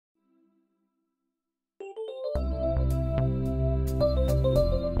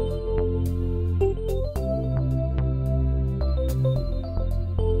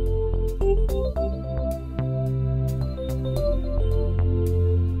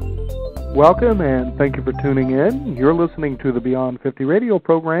Welcome and thank you for tuning in. You're listening to the Beyond 50 radio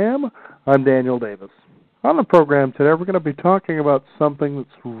program. I'm Daniel Davis. On the program today, we're going to be talking about something that's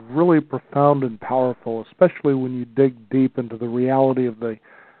really profound and powerful, especially when you dig deep into the reality of the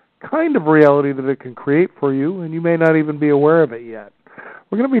kind of reality that it can create for you, and you may not even be aware of it yet.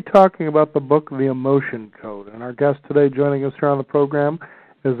 We're going to be talking about the book, The Emotion Code, and our guest today joining us here on the program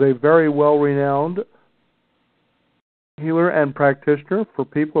is a very well-renowned healer and practitioner for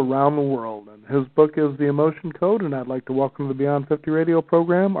people around the world. And his book is The Emotion Code, and I'd like to welcome to the Beyond 50 radio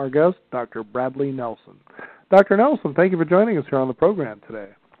program our guest, Dr. Bradley Nelson. Dr. Nelson, thank you for joining us here on the program today.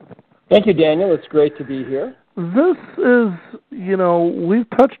 Thank you, Daniel. It's great to be here. This is, we've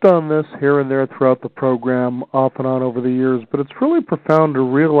touched on this here and there throughout the program off and on over the years, but it's really profound to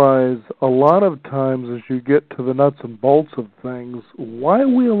realize a lot of times as you get to the nuts and bolts of things, why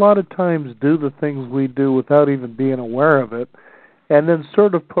we a lot of times do the things we do without even being aware of it, and then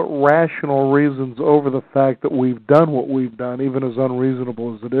sort of put rational reasons over the fact that we've done what we've done, even as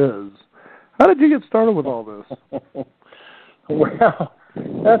unreasonable as it is. How did you get started with all this? Well,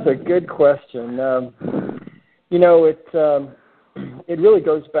 that's a good question. It really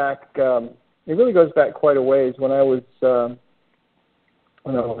goes back. It really goes back quite a ways. When I was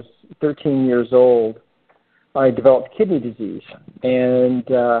 13 years old, I developed kidney disease, and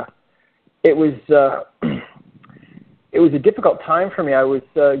it was a difficult time for me. I was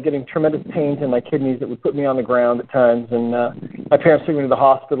getting tremendous pains in my kidneys that would put me on the ground at times. And my parents took me to the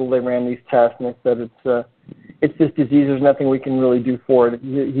hospital. They ran these tests, and they said it's this disease. There's nothing we can really do for it.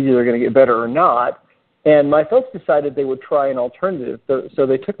 He's either going to get better or not. And my folks decided they would try an alternative. So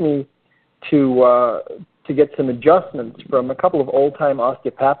they took me to get some adjustments from a couple of old-time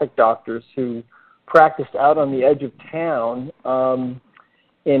osteopathic doctors who practiced out on the edge of town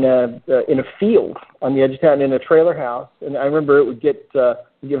in a field on the edge of town in a trailer house. And I remember it would get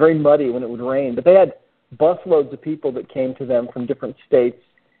very muddy when it would rain. But they had busloads of people that came to them from different states.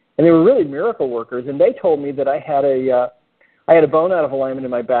 And they were really miracle workers, and they told me that I had a bone out of alignment in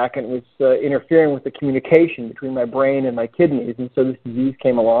my back, and it was interfering with the communication between my brain and my kidneys, and so this disease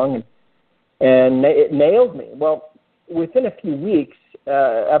came along, and it nailed me. Well, within a few weeks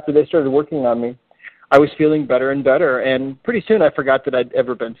after they started working on me, I was feeling better and better, and pretty soon I forgot that I'd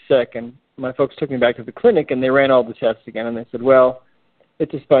ever been sick, and my folks took me back to the clinic, and they ran all the tests again, and they said, well,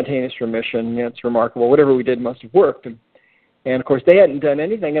 it's a spontaneous remission, it's remarkable, whatever we did must have worked. And of course, they hadn't done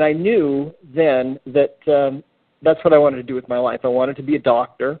anything, and I knew then that that's what I wanted to do with my life. I wanted to be a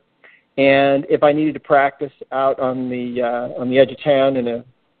doctor, and if I needed to practice out on the edge of town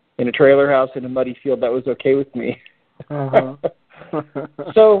in a trailer house in a muddy field, that was okay with me. Uh-huh.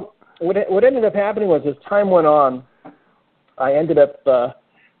 So what ended up happening was, as time went on, I ended up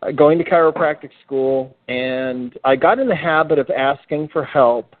going to chiropractic school, and I got in the habit of asking for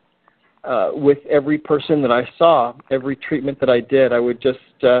help. With every person that I saw, every treatment that I did, I would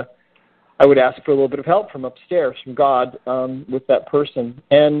ask for a little bit of help from upstairs, from God, with that person.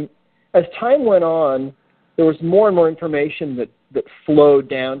 And as time went on, there was more and more information that flowed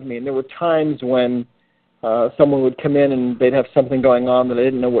down to me. And there were times when someone would come in and they'd have something going on that I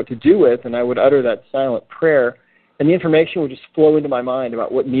didn't know what to do with, and I would utter that silent prayer, and the information would just flow into my mind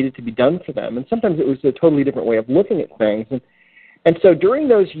about what needed to be done for them. And sometimes it was a totally different way of looking at things. And so during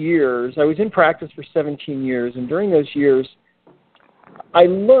those years, I was in practice for 17 years, and during those years, I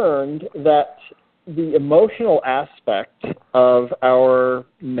learned that the emotional aspect of our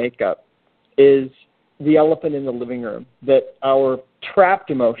makeup is the elephant in the living room, that our trapped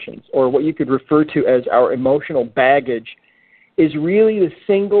emotions, or what you could refer to as our emotional baggage, is really the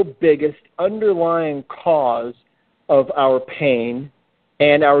single biggest underlying cause of our pain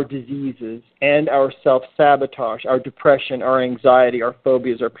and our diseases, and our self-sabotage, our depression, our anxiety, our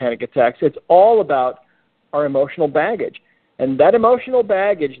phobias, our panic attacks. It's all about our emotional baggage. And that emotional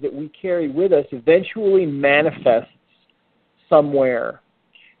baggage that we carry with us eventually manifests somewhere.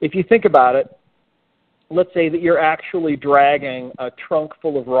 If you think about it, let's say that you're actually dragging a trunk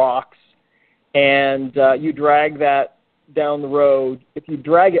full of rocks, and you drag that down the road. If you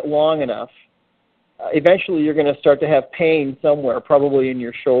drag it long enough, eventually you're going to start to have pain somewhere, probably in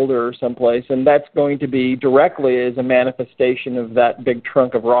your shoulder or someplace, and that's going to be directly as a manifestation of that big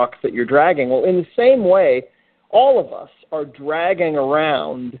trunk of rocks that you're dragging. Well, in the same way, all of us are dragging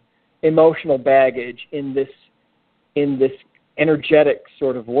around emotional baggage in this energetic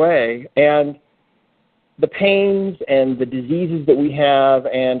sort of way, and the pains and the diseases that we have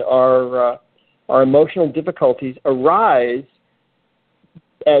and our emotional difficulties arise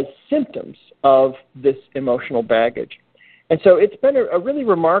as symptoms of this emotional baggage. And so it's been a really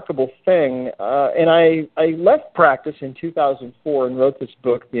remarkable thing. And I left practice in 2004 and wrote this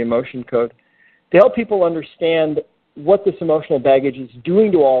book, The Emotion Code, to help people understand what this emotional baggage is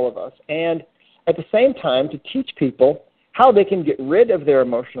doing to all of us, and at the same time to teach people how they can get rid of their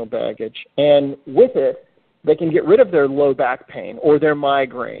emotional baggage. And with it, they can get rid of their low back pain or their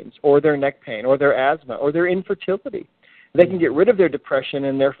migraines or their neck pain or their asthma or their infertility. They can get rid of their depression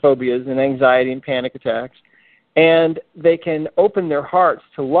and their phobias and anxiety and panic attacks. And they can open their hearts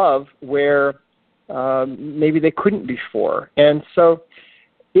to love where maybe they couldn't before. And so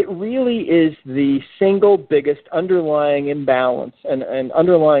it really is the single biggest underlying imbalance and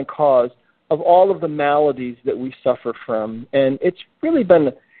underlying cause of all of the maladies that we suffer from. And it's really been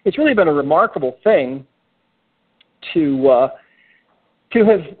a remarkable thing to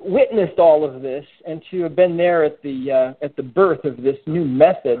have witnessed all of this and to have been there at the birth of this new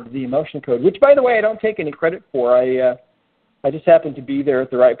method, the Emotion Code, which, by the way, I don't take any credit for. I just happened to be there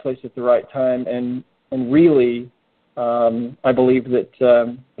at the right place at the right time, and really, I believe that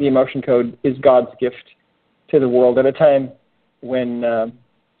the Emotion Code is God's gift to the world at a time when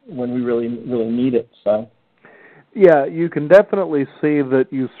we really need it. So. Yeah, you can definitely see that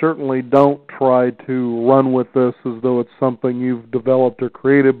you certainly don't try to run with this as though it's something you've developed or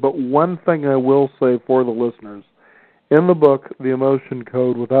created. But one thing I will say for the listeners, in the book, The Emotion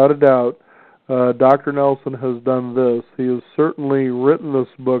Code, without a doubt, Dr. Nelson has done this. He has certainly written this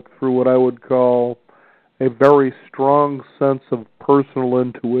book through what I would call a very strong sense of personal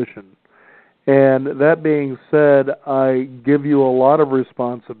intuition. And that being said, I give you a lot of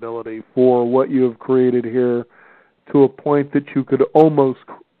responsibility for what you have created here, to a point that you could almost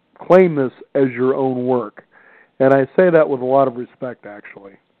claim this as your own work. And I say that with a lot of respect,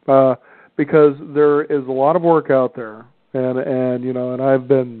 actually, because there is a lot of work out there, and I've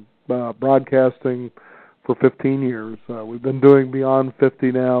been broadcasting for 15 years. We've been doing Beyond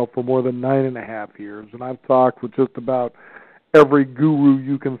 50 now for more than 9.5 years, and I've talked with just about every guru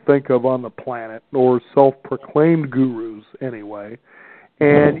you can think of on the planet, or self-proclaimed gurus anyway.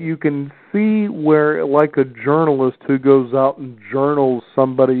 And you can see where, like a journalist who goes out and journals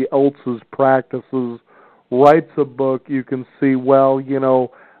somebody else's practices, writes a book, you can see, well,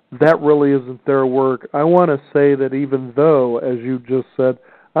 that really isn't their work. I want to say that even though, as you just said,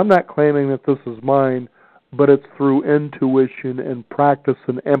 I'm not claiming that this is mine, but it's through intuition and practice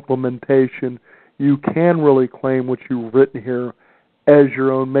and implementation, you can really claim what you've written here as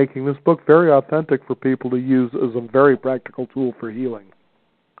your own, making this book very authentic for people to use as a very practical tool for healing.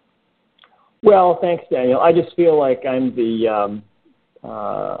 Well, thanks, Daniel. I just feel like I'm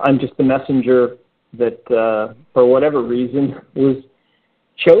just the messenger that, for whatever reason, was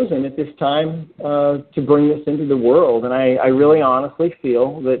chosen at this time to bring this into the world. And I really honestly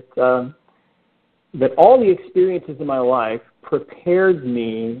feel that that all the experiences in my life prepared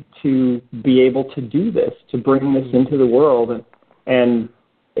me to be able to do this, to bring this into the world. And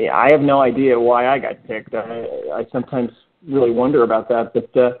I have no idea why I got picked. I sometimes really wonder about that,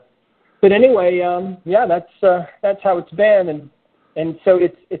 But anyway, that's how it's been, and so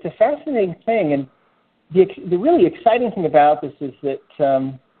it's a fascinating thing, and the really exciting thing about this is that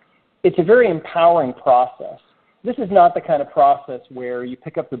it's a very empowering process. This is not the kind of process where you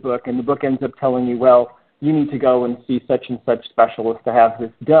pick up the book and the book ends up telling you, well, you need to go and see such and such specialist to have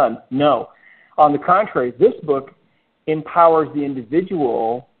this done. No, on the contrary, this book empowers the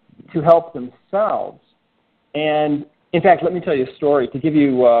individual to help themselves. And in fact, let me tell you a story to give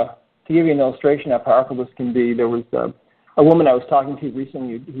you an illustration how powerful this can be. There was a woman I was talking to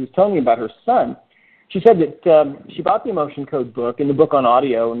recently who was telling me about her son. She said that she bought the Emotion Code book and the book on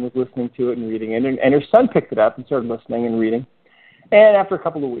audio and was listening to it and reading it, and her son picked it up and started listening and reading. And after a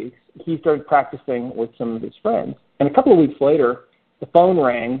couple of weeks, he started practicing with some of his friends. And a couple of weeks later, the phone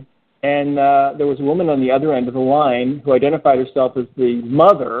rang, and there was a woman on the other end of the line who identified herself as the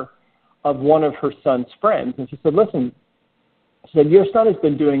mother of one of her son's friends. And she said, listen, she said, your son has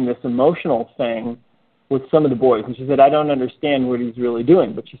been doing this emotional thing with some of the boys. And she said, I don't understand what he's really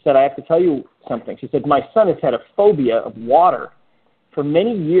doing. But she said, I have to tell you something. She said, my son has had a phobia of water for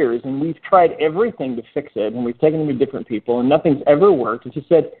many years, and we've tried everything to fix it, and we've taken him to different people, and nothing's ever worked. And she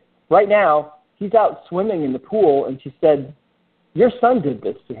said, right now, he's out swimming in the pool, and she said, your son did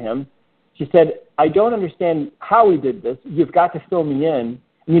this to him. She said, I don't understand how he did this. You've got to fill me in.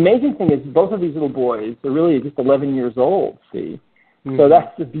 And the amazing thing is both of these little boys are really just 11 years old, see? Mm-hmm. So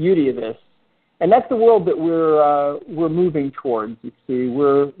that's the beauty of this. And that's the world that we're moving towards, you see.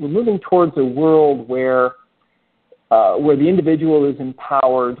 We're moving towards a world where the individual is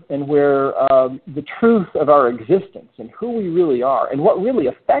empowered and where the truth of our existence and who we really are and what really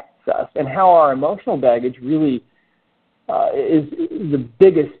affects us and how our emotional baggage really is the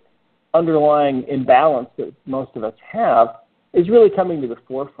biggest underlying imbalance that most of us have, is really coming to the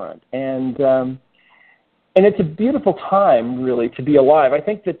forefront. And it's a beautiful time, really, to be alive. I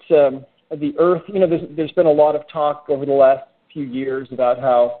think that the Earth, there's been a lot of talk over the last few years about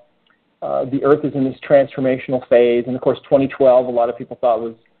how the Earth is in this transformational phase. And, of course, 2012, a lot of people thought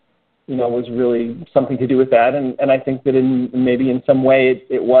was really something to do with that. And I think that maybe in some way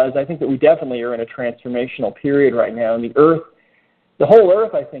it was. I think that we definitely are in a transformational period right now. And the whole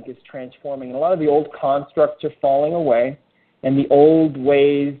Earth, I think, is transforming. And a lot of the old constructs are falling away. And the old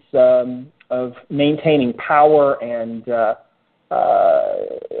ways of maintaining power and of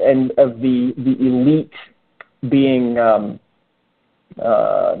the elite being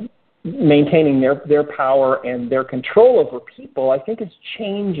maintaining their power and their control over people, I think is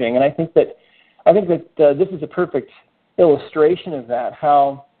changing. And I think that this is a perfect illustration of that.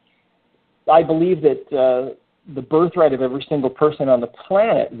 How I believe that the birthright of every single person on the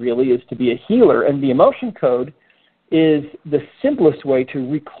planet really is to be a healer, and the emotion code is the simplest way to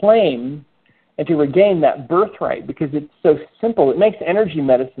reclaim and to regain that birthright, because it's so simple. It makes energy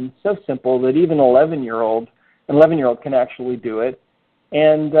medicine so simple that even an 11-year-old can actually do it,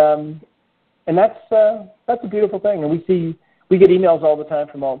 and that's a beautiful thing. And we get emails all the time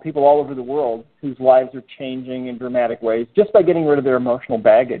from people all over the world whose lives are changing in dramatic ways just by getting rid of their emotional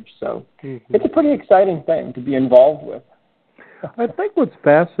baggage. So It's a pretty exciting thing to be involved with. I think what's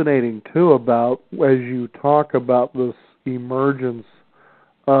fascinating, too, about as you talk about this emergence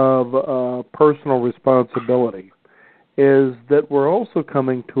of personal responsibility is that we're also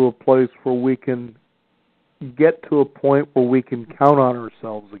coming to a place where we can get to a point where we can count on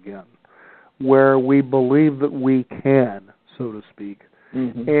ourselves again, where we believe that we can, so to speak.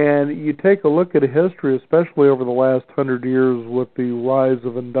 Mm-hmm. And you take a look at history, especially over the last 100 years with the rise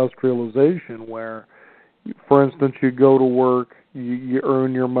of industrialization, where, for instance, you go to work, you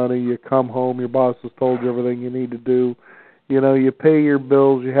earn your money, you come home, your boss has told you everything you need to do, you pay your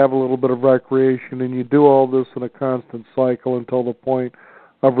bills, you have a little bit of recreation, and you do all this in a constant cycle until the point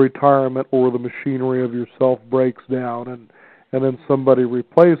of retirement or the machinery of yourself breaks down and then somebody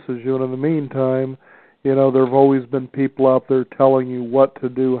replaces you. And in the meantime, there have always been people out there telling you what to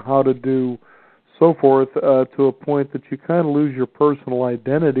do, how to do, so forth, to a point that you kind of lose your personal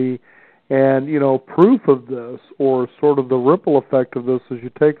identity. And, proof of this, or sort of the ripple effect of this, is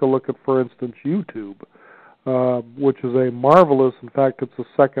you take a look at, for instance, YouTube, which is a marvelous, in fact, it's the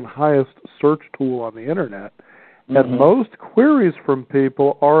second highest search tool on the Internet. Mm-hmm. And most queries from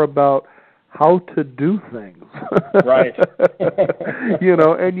people are about how to do things. Right.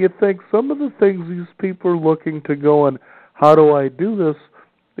 And you think some of the things these people are looking to go and how do I do this,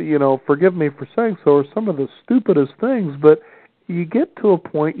 forgive me for saying so, are some of the stupidest things, but you get to a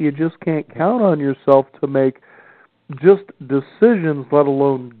point you just can't count on yourself to make just decisions, let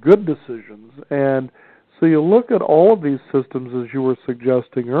alone good decisions. And so you look at all of these systems, as you were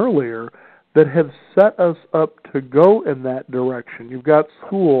suggesting earlier, that have set us up to go in that direction. You've got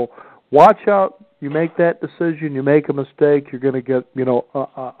school. Watch out. You make that decision, you make a mistake, you're going to get,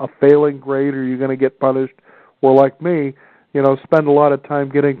 a failing grade, or you're going to get punished. Or like me, spend a lot of time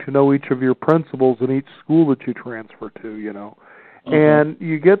getting to know each of your principals in each school that you transfer to, Mm-hmm. And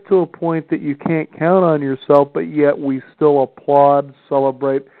you get to a point that you can't count on yourself, but yet we still applaud,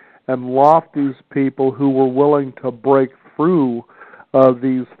 celebrate, and loft these people who were willing to break through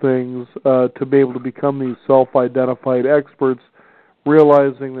these things to be able to become these self-identified experts,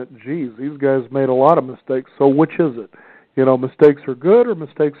 realizing that, geez, these guys made a lot of mistakes, so which is it? Mistakes are good or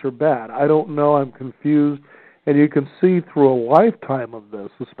mistakes are bad? I don't know, I'm confused. And you can see through a lifetime of this,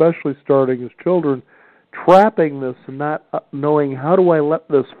 especially starting as children, trapping this and not knowing how do I let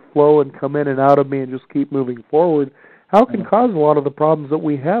this flow and come in and out of me and just keep moving forward, how can cause a lot of the problems that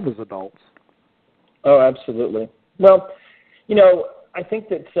we have as adults. Oh, absolutely. Well, I think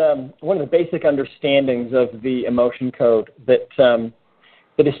that one of the basic understandings of the emotion code that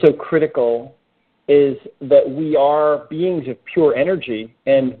is so critical is that we are beings of pure energy,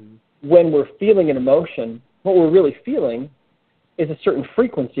 and when we're feeling an emotion, what we're really feeling is a certain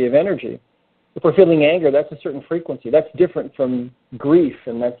frequency of energy. If we're feeling anger, that's a certain frequency. That's different from grief,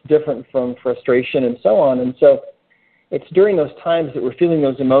 and that's different from frustration and so on. And so it's during those times that we're feeling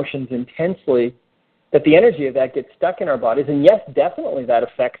those emotions intensely that the energy of that gets stuck in our bodies. And yes, definitely that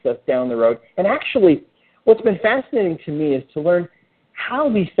affects us down the road. And actually, what's been fascinating to me is to learn how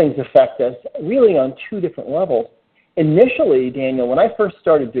these things affect us really on two different levels. Initially, Daniel, when I first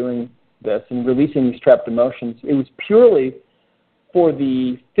started doing this and releasing these trapped emotions, it was purely for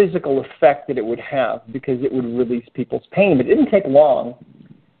the physical effect that it would have, because it would release people's pain. But it didn't take long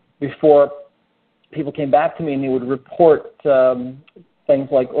before people came back to me and they would report things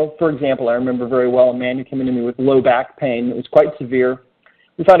like, well, for example, I remember very well a man who came into me with low back pain. It was quite severe.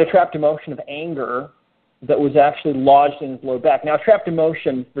 We found a trapped emotion of anger that was actually lodged in his low back. Now, trapped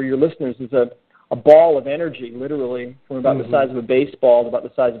emotion, for your listeners, is a ball of energy, literally, from about the size of a baseball to about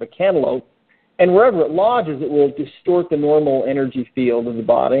the size of a cantaloupe. And wherever it lodges, it will distort the normal energy field of the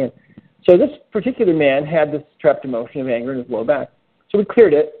body. And so this particular man had this trapped emotion of anger in his low back. So we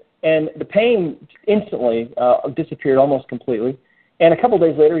cleared it, and the pain instantly disappeared almost completely. And a couple of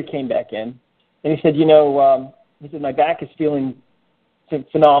days later, he came back in, and he said, he said, my back is feeling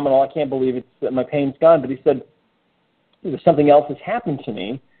phenomenal. I can't believe my pain's gone. But he said, something else has happened to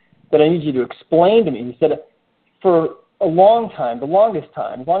me that I need you to explain to me. He said, for a long time, the longest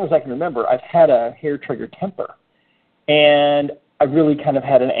time, as long as I can remember, I've had a hair-trigger temper. And I really kind of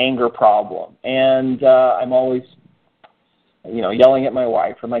had an anger problem. And I'm always, yelling at my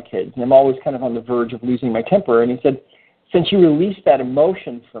wife or my kids. And I'm always kind of on the verge of losing my temper. And he said, since you released that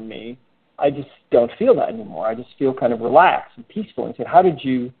emotion from me, I just don't feel that anymore. I just feel kind of relaxed and peaceful. And he said, how did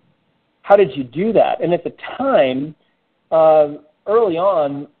you do that? And at the time, early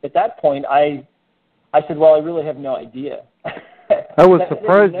on, at that point, I said, well, I really have no idea. I was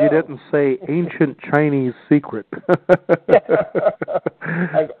surprised you didn't say ancient Chinese secret.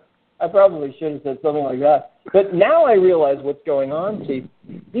 I probably should have said something like that. But now I realize what's going on. See,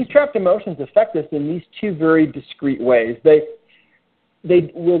 these trapped emotions affect us in these two very discrete ways. They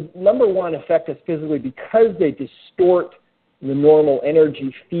will, number one, affect us physically because they distort the normal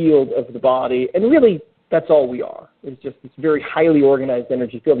energy field of the body. And really, that's all we are. It's just this very highly organized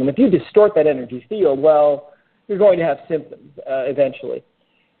energy field. And if you distort that energy field, well, you're going to have symptoms eventually.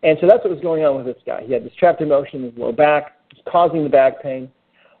 And so that's what was going on with this guy. He had this trapped emotion in his low back. It was causing the back pain.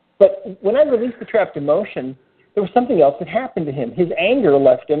 But when I released the trapped emotion, there was something else that happened to him. His anger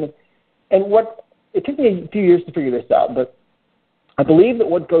left him. And it took me a few years to figure this out, but I believe that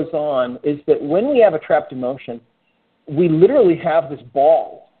what goes on is that when we have a trapped emotion, we literally have this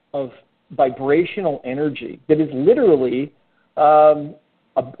ball of vibrational energy that is literally,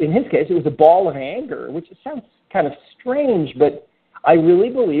 in his case, it was a ball of anger, which sounds kind of strange, but I really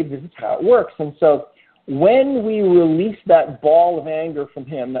believe this is how it works. And so when we release that ball of anger from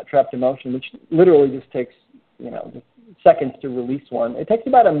him, that trapped emotion, which literally just takes, just seconds to release one, it takes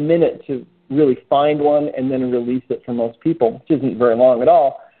about a minute to really find one and then release it for most people, which isn't very long at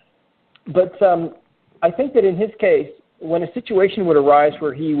all. But I think that in his case, when a situation would arise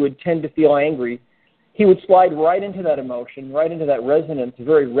where he would tend to feel angry, he would slide right into that emotion, right into that resonance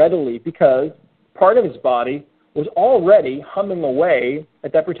very readily because part of his body was already humming away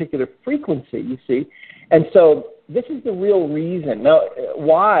at that particular frequency, you see. And so this is the real reason now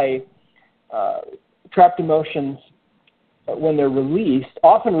why trapped emotions, when they're released,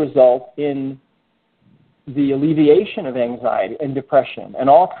 often result in the alleviation of anxiety and depression and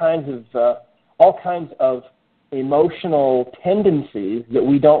all kinds of emotional tendencies that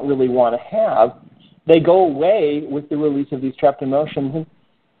we don't really want to have. They go away with the release of these trapped emotions. And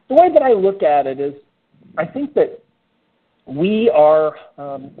the way that I look at it is, I think that we are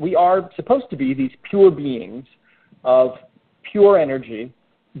supposed to be these pure beings of pure energy,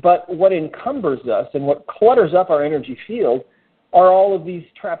 but what encumbers us and what clutters up our energy field are all of these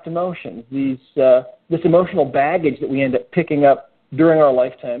trapped emotions, this emotional baggage that we end up picking up during our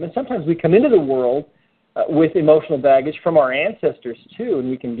lifetime. And sometimes we come into the world with emotional baggage from our ancestors too, and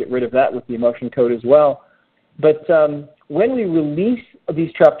we can get rid of that with the emotion code as well. But when we release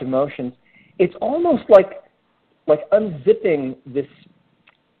these trapped emotions, it's almost like unzipping this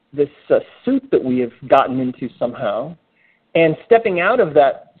suit that we have gotten into somehow and stepping out of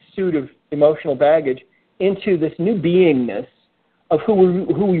that suit of emotional baggage into this new beingness of who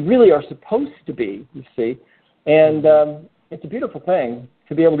we really are supposed to be, you see. And it's a beautiful thing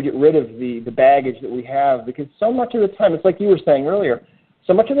to be able to get rid of the baggage that we have, because so much of the time, it's like you were saying earlier,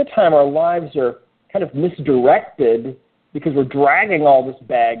 so much of the time our lives are kind of misdirected because we're dragging all this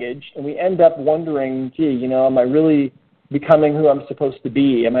baggage, and we end up wondering, gee, am I really becoming who I'm supposed to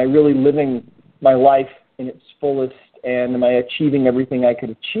be? Am I really living my life in its fullest, and am I achieving everything I could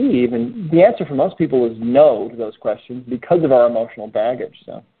achieve? And the answer for most people is no to those questions because of our emotional baggage.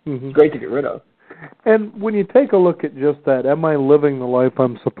 So it's great to get rid of. And when you take a look at just that, am I living the life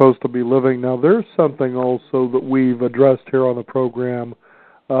I'm supposed to be living? Now, there's something also that we've addressed here on the program,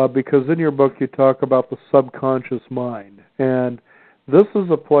 because in your book you talk about the subconscious mind. And this is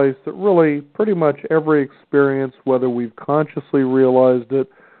a place that really pretty much every experience, whether we've consciously realized it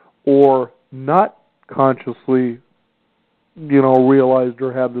or not consciously, realized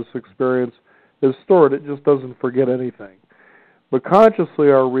or had this experience, is stored. It just doesn't forget anything. But consciously,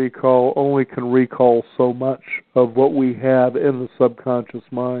 our recall only can recall so much of what we have in the subconscious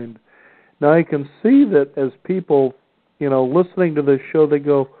mind. Now, I can see that as people, listening to this show, they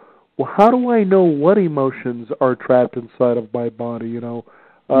go, well, how do I know what emotions are trapped inside of my body,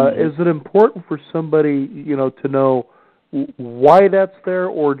 Is it important for somebody, to know why that's there,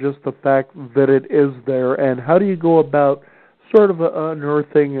 or just the fact that it is there? And how do you go about sort of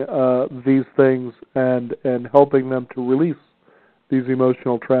unearthing these things and helping them to release these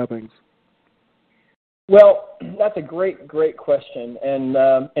emotional trappings? Well, that's a great question, and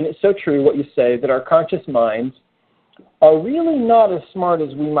it's so true what you say, that our conscious minds are really not as smart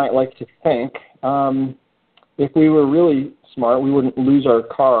as we might like to think. If we were really smart, we wouldn't lose our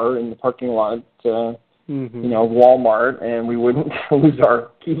car in the parking lot of Walmart, and we wouldn't lose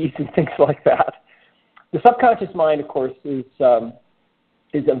our keys and things like that. The subconscious mind, of course, is a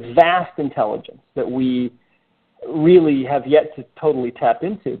vast intelligence that we really have yet to totally tap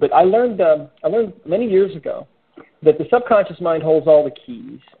into. But I learned many years ago that the subconscious mind holds all the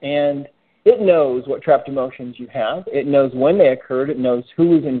keys, and it knows what trapped emotions you have. It knows when they occurred. It knows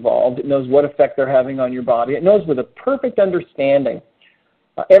who is involved. It knows what effect they're having on your body. It knows with a perfect understanding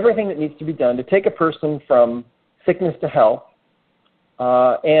everything that needs to be done to take a person from sickness to health.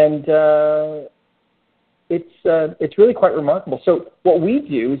 It's really quite remarkable. So what we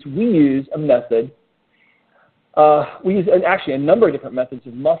do is we use a method. We use actually a number of different methods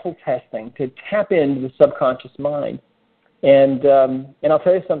of muscle testing to tap into the subconscious mind. And I'll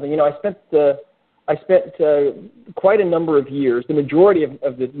tell you something. I spent quite a number of years. The majority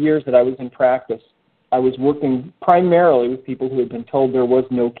of the years that I was in practice, I was working primarily with people who had been told there was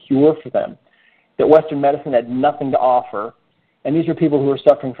no cure for them, that Western medicine had nothing to offer. And these are people who were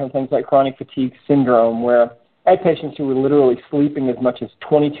suffering from things like chronic fatigue syndrome, where I had patients who were literally sleeping as much as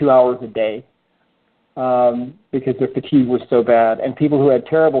 22 hours a day because their fatigue was so bad, and people who had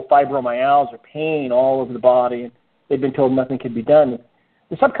terrible fibromyalgia, pain all over the body, and they'd been told nothing could be done.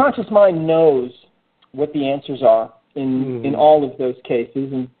 The subconscious mind knows what the answers are in all of those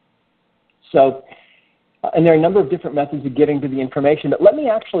cases. And so, and there are a number of different methods of getting to the information, but let me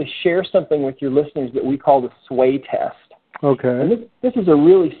actually share something with your listeners that we call the sway test. Okay. And this is a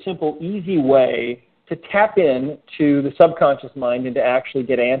really simple, easy way to tap in to the subconscious mind and to actually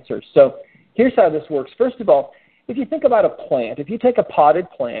get answers. So here's how this works. First of all, if you think about a plant, if you take a potted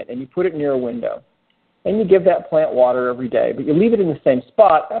plant and you put it near a window, and you give that plant water every day, but you leave it in the same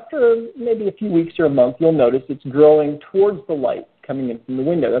spot, after maybe a few weeks or a month, you'll notice it's growing towards the light coming in from the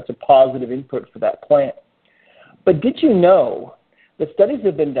window. That's a positive input for that plant. But did you know that studies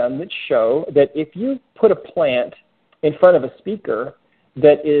have been done that show that if you put a plant in front of a speaker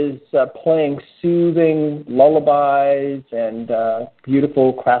that is playing soothing lullabies and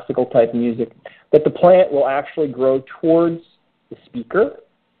beautiful classical type music, that the plant will actually grow towards the speaker?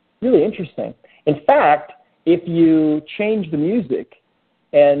 Really interesting. In fact, if you change the music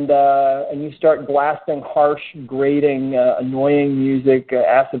and you start blasting harsh, grating, annoying music,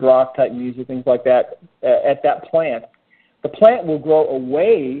 acid rock type music, things like that, at that plant, the plant will grow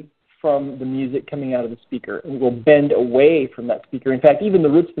away from the music coming out of the speaker. It will bend away from that speaker. In fact, even the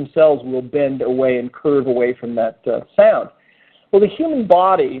roots themselves will bend away and curve away from that sound. Well, the human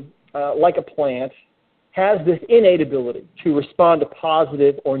body, like a plant, has this innate ability to respond to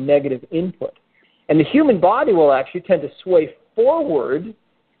positive or negative input. And the human body will actually tend to sway forward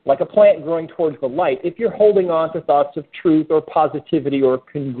like a plant growing towards the light if you're holding on to thoughts of truth or positivity or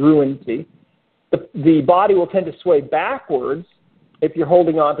congruency. The body will tend to sway backwards if you're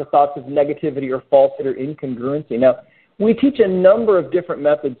holding on to thoughts of negativity or falsehood or incongruency. Now, we teach a number of different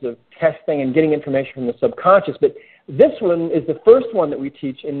methods of testing and getting information from the subconscious, but this one is the first one that we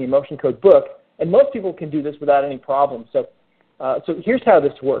teach in the Emotion Code book, and most people can do this without any problem. So here's how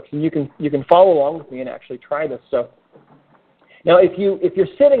this works, and you can follow along with me and actually try this. So now, if you're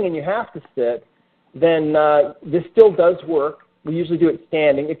sitting and you have to sit, then this still does work. We usually do it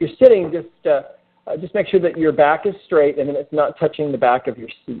standing. If you're sitting, just make sure that your back is straight and then it's not touching the back of your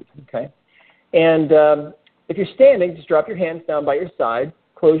seat. Okay. And if you're standing, just drop your hands down by your side,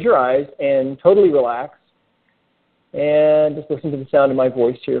 close your eyes, and totally relax. And just listen to the sound of my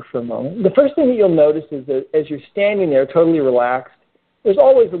voice here for a moment. The first thing that you'll notice is that as you're standing there totally relaxed, there's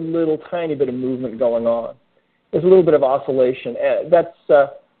always a little tiny bit of movement going on. There's a little bit of oscillation.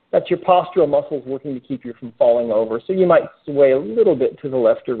 That's your postural muscles working to keep you from falling over. So you might sway a little bit to the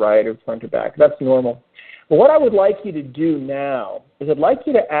left or right or front or back. That's normal. But what I would like you to do now is I'd like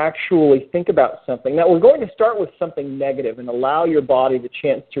you to actually think about something. Now, we're going to start with something negative and allow your body the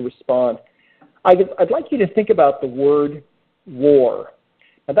chance to respond. I'd like you to think about the word war.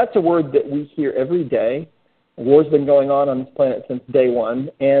 Now, that's a word that we hear every day, War's been going on this planet since day one.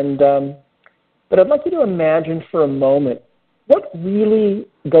 But I'd like you to imagine for a moment what really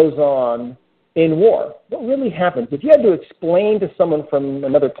goes on in war. What really happens? If you had to explain to someone from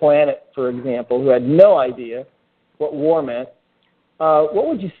another planet, for example, who had no idea what war meant, what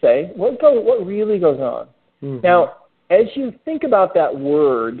would you say? What really goes on? Mm-hmm. Now, as you think about that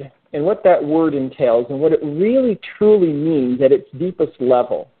word and what that word entails and what it really truly means at its deepest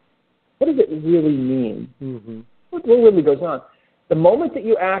level, what does it really mean? Mm-hmm. What really goes on? The moment that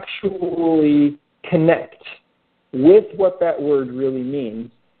you actually connect with what that word really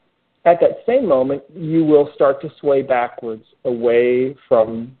means, at that same moment, you will start to sway backwards away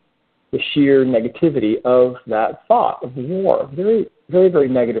from the sheer negativity of that thought of war. Very, very, very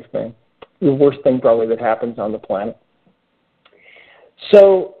negative thing. The worst thing probably that happens on the planet.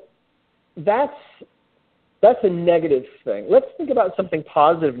 So that's a negative thing. Let's think about something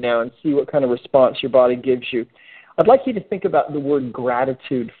positive now and see what kind of response your body gives you. I'd like you to think about the word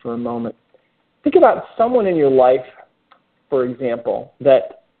gratitude for a moment. Think about someone in your life, for example,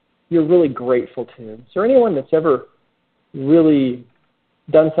 that you're really grateful to. Is there anyone that's ever really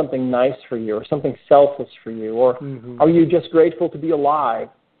done something nice for you or something selfless for you? Or are you just grateful to be alive?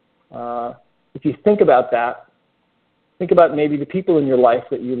 If you think about that, think about maybe the people in your life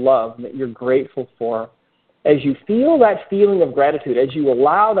that you love and that you're grateful for. As you feel that feeling of gratitude, as you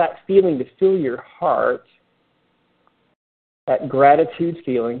allow that feeling to fill your heart, that gratitude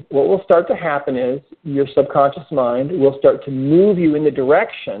feeling, what will start to happen is your subconscious mind will start to move you in the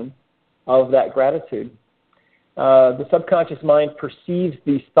direction of that gratitude. The subconscious mind perceives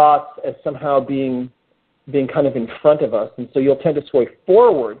these thoughts as somehow being kind of in front of us, and so you'll tend to sway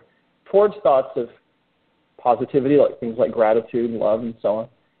forward towards thoughts of positivity, like things like gratitude, love, and so on,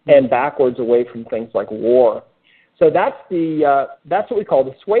 and backwards away from things like war. So that's what we call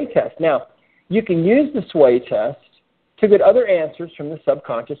the sway test. Now, you can use the sway test to get other answers from the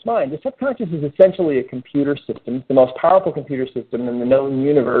subconscious mind. The subconscious is essentially a computer system. It's the most powerful computer system in the known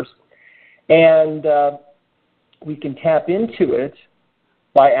universe, and we can tap into it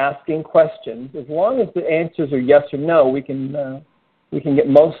by asking questions. As long as the answers are yes or no, we can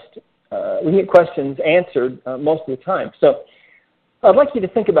get questions answered most of the time. So I'd like you to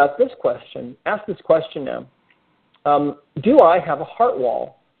think about this question. Ask this question now. Do I have a heart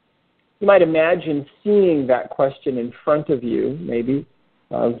wall? You might imagine seeing that question in front of you, maybe.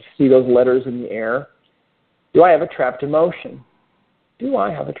 See those letters in the air. Do I have a trapped emotion? Do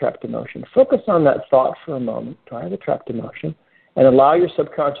I have a trapped emotion? Focus on that thought for a moment. Do I have a trapped emotion? And allow your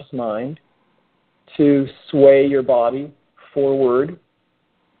subconscious mind to sway your body forward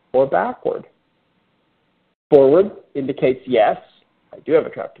or backward. Forward indicates yes, I do have a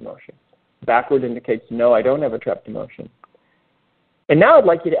trapped emotion. Backward indicates no, I don't have a trapped emotion. And now I'd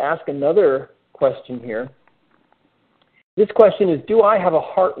like you to ask another question here. This question is, do I have a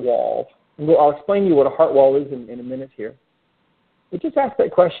heart wall? And I'll explain to you what a heart wall is in a minute here. But just ask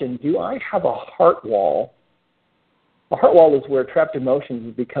that question, do I have a heart wall? A heart wall is where trapped emotions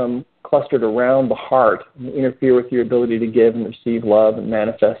have become clustered around the heart and interfere with your ability to give and receive love and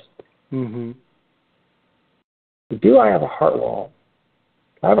manifest. Mm-hmm. Do I have a heart wall?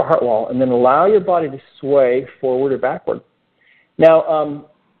 I have a heart wall, and then allow your body to sway forward or backward. Now,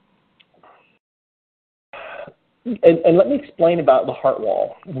 and let me explain about the heart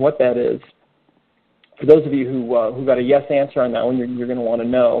wall and what that is. For those of you who got a yes answer on that one, you're going to want to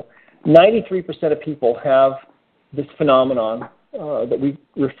know. 93% of people have this phenomenon that we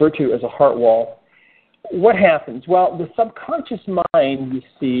refer to as a heart wall. What happens? Well, the subconscious mind, you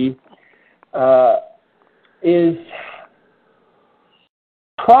see, is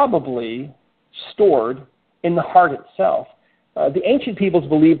probably stored in the heart itself. The ancient peoples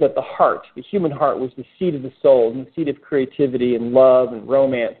believed that the heart, the human heart, was the seat of the soul and the seat of creativity and love and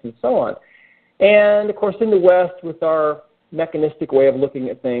romance and so on. And, of course, in the West, with our mechanistic way of looking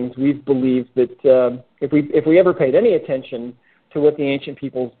at things, we've believed that if we ever paid any attention to what the ancient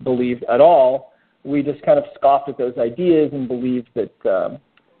peoples believed at all, we just kind of scoffed at those ideas and believed that,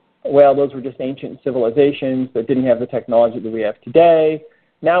 those were just ancient civilizations that didn't have the technology that we have today.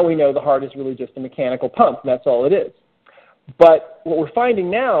 Now we know the heart is really just a mechanical pump, and that's all it is. But what we're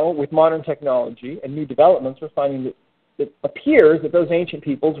finding now with modern technology and new developments, we're finding that it appears that those ancient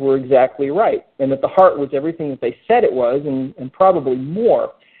peoples were exactly right, and that the heart was everything that they said it was, and probably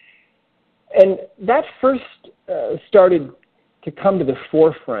more. And that first started to come to the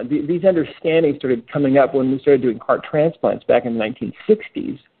forefront. These understandings started coming up when we started doing heart transplants back in the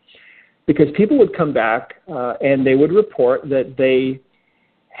 1960s, because people would come back and they would report that they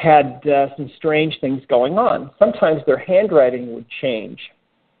had some strange things going on. Sometimes their handwriting would change.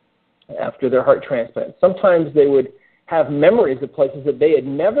 after their heart transplant. Sometimes they would have memories of places that they had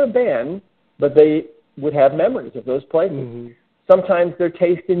never been, but they would have memories of those places. Mm-hmm. Sometimes their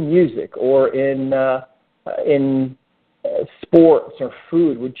taste in music or in sports or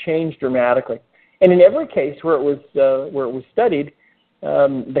food would change dramatically. And in every case where it was studied,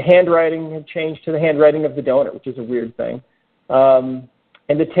 the handwriting had changed to the handwriting of the donor, which is a weird thing.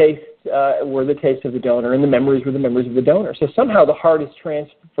 And the tastes were the tastes of the donor, and the memories were the memories of the donor. So somehow the heart is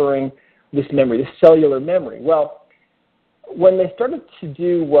transferring this memory, this cellular memory. Well, when they started to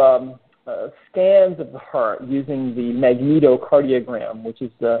do scans of the heart using the magnetocardiogram, which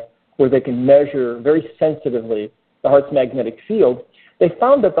is where they can measure very sensitively the heart's magnetic field, they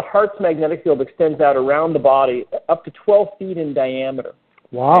found that the heart's magnetic field extends out around the body up to 12 feet in diameter.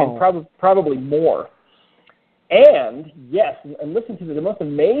 Wow. And probably more. And, yes, and listen to the most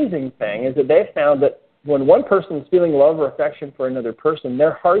amazing thing is that they found that when one person is feeling love or affection for another person,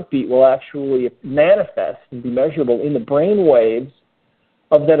 their heartbeat will actually manifest and be measurable in the brain waves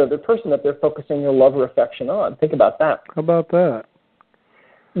of that other person that they're focusing their love or affection on. Think about that. How about that?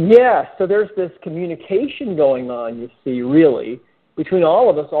 Yeah, so there's this communication going on, you see, really, between all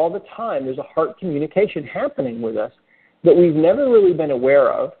of us all the time. There's a heart communication happening with us that we've never really been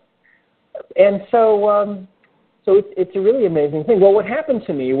aware of. And so it's a really amazing thing. Well, what happened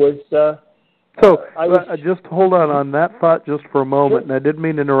to me was... just hold on that thought just for a moment, sure. And I didn't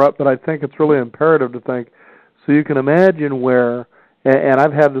mean to interrupt, but I think it's really imperative to think. So you can imagine where, and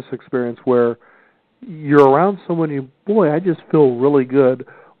I've had this experience where you're around someone, boy, I just feel really good,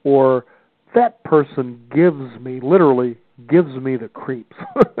 or that person literally gives me the creeps.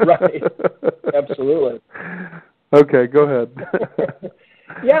 Right, absolutely. Okay, go ahead.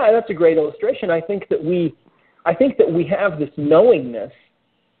 Yeah, that's a great illustration. I think that we have this knowingness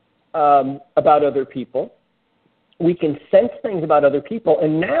about other people. We can sense things about other people,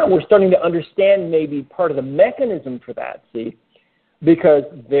 and now we're starting to understand maybe part of the mechanism for that, see, because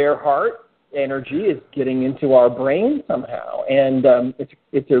their heart energy is getting into our brain somehow, and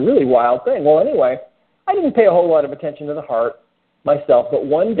it's a really wild thing. Well, anyway, I didn't pay a whole lot of attention to the heart myself, but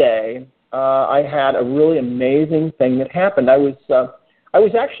one day I had a really amazing thing that happened. I was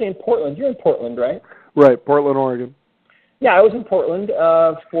actually in Portland. You're in Portland, right? Right, Portland, Oregon. Yeah, I was in Portland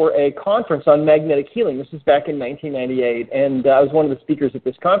for a conference on magnetic healing. This was back in 1998, and I was one of the speakers at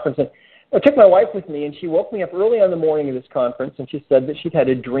this conference. And I took my wife with me, and she woke me up early on the morning of this conference, and she said that she'd had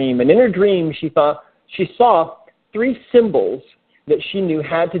a dream. And in her dream, she saw 3 symbols that she knew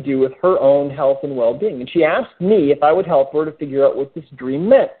had to do with her own health and well-being. And she asked me if I would help her to figure out what this dream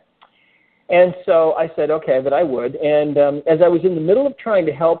meant. And so I said, okay, that I would. And as I was in the middle of trying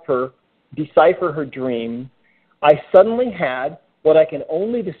to help her decipher her dream, I suddenly had what I can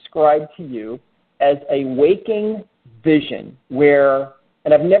only describe to you as a waking vision where,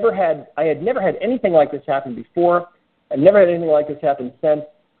 and I had never had anything like this happen before. I've never had anything like this happen since.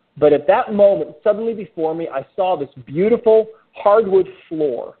 But at that moment, suddenly before me, I saw this beautiful hardwood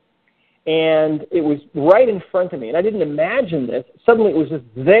floor. And it was right in front of me. And I didn't imagine this. Suddenly it was just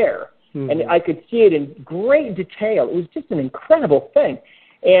there. Mm-hmm. And I could see it in great detail. It was just an incredible thing.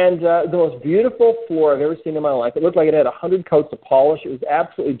 And the most beautiful floor I've ever seen in my life. It looked like it had 100 coats of polish. It was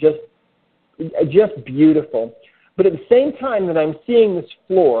absolutely just beautiful. But at the same time that I'm seeing this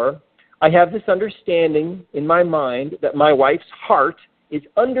floor, I have this understanding in my mind that my wife's heart is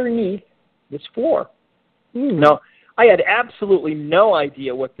underneath this floor. Now, I had absolutely no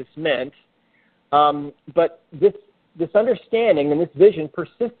idea what this meant, but this understanding and this vision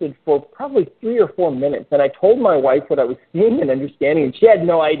persisted for probably 3 or 4 minutes. And I told my wife what I was seeing and understanding, and she had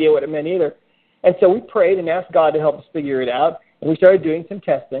no idea what it meant either. And so we prayed and asked God to help us figure it out, and we started doing some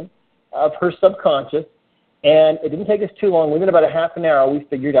testing of her subconscious. And it didn't take us too long. Within about a half an hour, we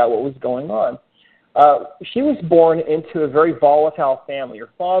figured out what was going on. She was born into a very volatile family. Her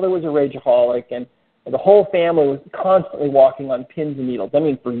father was a rageaholic, and the whole family was constantly walking on pins and needles. I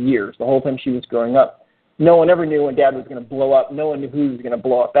mean, for years, the whole time she was growing up. No one ever knew when Dad was going to blow up. No one knew who he was going to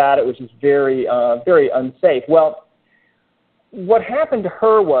blow up at. It was just very, very unsafe. Well, what happened to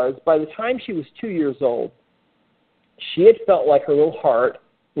her was by the time she was 2 years old, she had felt like her little heart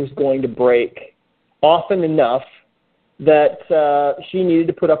was going to break often enough that she needed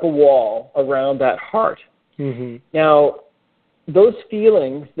to put up a wall around that heart. Mm-hmm. Now, those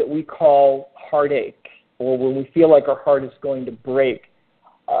feelings that we call heartache, or when we feel like our heart is going to break,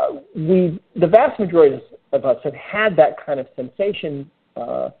 the vast majority of us have had that kind of sensation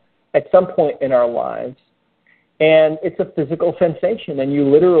at some point in our lives. And it's a physical sensation, and you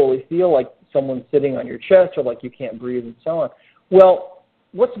literally feel like someone's sitting on your chest or like you can't breathe and so on. Well,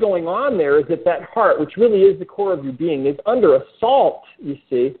 what's going on there is that heart, which really is the core of your being, is under assault, you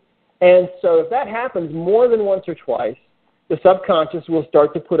see, And so if that happens more than once or twice, the subconscious will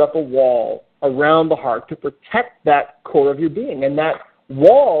start to put up a wall around the heart to protect that core of your being. And that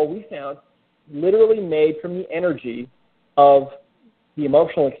wall, we found, literally made from the energy of the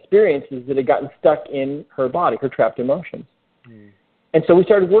emotional experiences that had gotten stuck in her body, her trapped emotions. And so we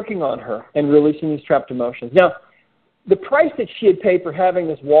started working on her and releasing these trapped emotions. Now, the price that she had paid for having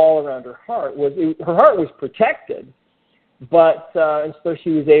this wall around her heart was, her heart was protected, but and so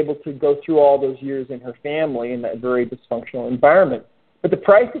she was able to go through all those years in her family in that very dysfunctional environment. But the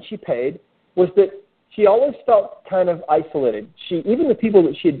price that she paid was that she always felt kind of isolated. Even the people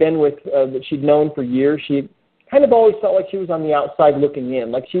that she had been with, that she'd known for years, she kind of always felt like she was on the outside looking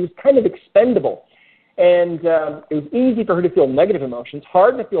in, like she was kind of expendable. And it was easy for her to feel negative emotions,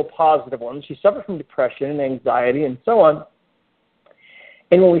 hard to feel positive ones. She suffered from depression and anxiety and so on.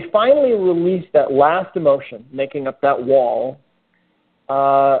 And when we finally released that last emotion, making up that wall,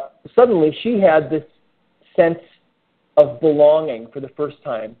 suddenly she had this sense of belonging for the first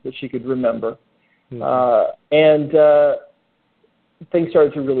time that she could remember. And things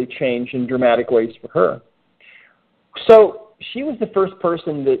started to really change in dramatic ways for her. So she was the first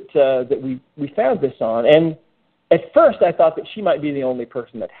person that we found this on. And at first I thought that she might be the only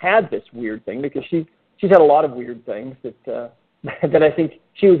person that had this weird thing, because she's had a lot of weird things that that I think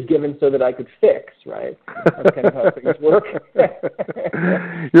she was given so that I could fix, right? That's kind of how things work.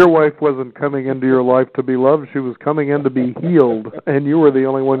 Your wife wasn't coming into your life to be loved. She was coming in to be healed, and you were the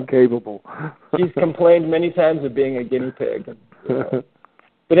only one capable. She's complained many times of being a guinea pig. You know.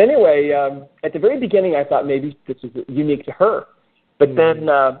 But anyway, at the very beginning, I thought maybe this was unique to her. But then,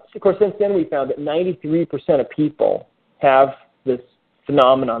 of course, since then we found that 93% of people have this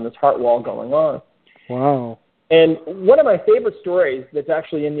phenomenon, this heart wall going on. Wow. And one of my favorite stories that's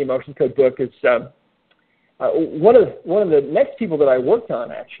actually in the Emotion Code book is one of the next people that I worked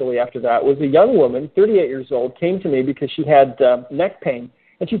on actually after that was a young woman, 38 years old, came to me because she had neck pain.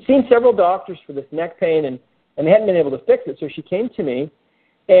 And she'd seen several doctors for this neck pain, and they hadn't been able to fix it. So she came to me,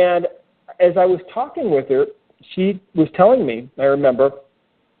 and as I was talking with her, she was telling me, I remember,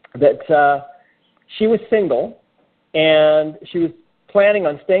 that she was single, and she was planning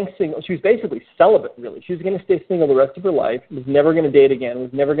on staying single. She was basically celibate, really. She was going to stay single the rest of her life, was never going to date again,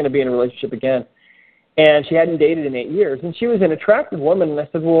 was never going to be in a relationship again. And she hadn't dated in 8 years. And she was an attractive woman, and I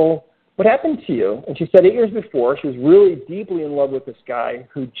said, well, what happened to you? And she said 8 years before, she was really deeply in love with this guy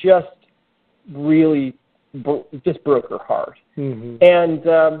who just really just broke her heart. And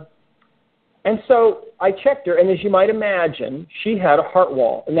so I checked her, and as you might imagine, she had a heart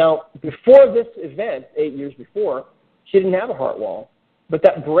wall. Now, before this event, 8 years before, she didn't have a heart wall. But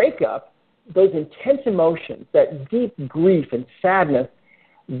that breakup, those intense emotions, that deep grief and sadness,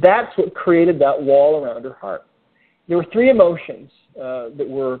 that's what created that wall around her heart. There were three emotions that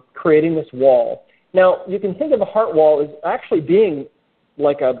were creating this wall. Now, you can think of a heart wall as actually being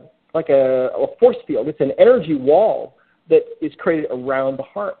like a force field. It's an energy wall that is created around the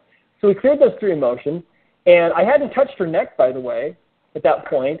heart. So we cleared those three emotions, and I hadn't touched her neck, by the way, at that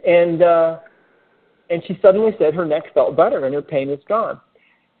point, and she suddenly said her neck felt better and her pain was gone.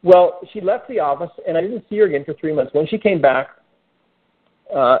 Well, she left the office, and I didn't see her again for 3 months. When she came back,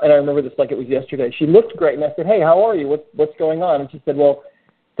 and I remember this like it was yesterday, she looked great, and I said, hey, how are you? What's going on? And she said, well,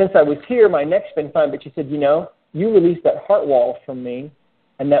 since I was here, my neck's been fine. But she said, you know, you released that heart wall from me,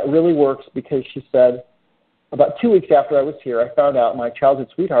 and that really works, because she said, about 2 weeks after I was here, I found out my childhood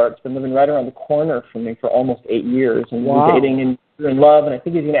sweetheart's been living right around the corner from me for almost 8 years, and wow. we're dating and we're in love, and I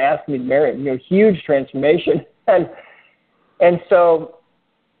think he's going to ask me to marry him. You know, huge transformation, and so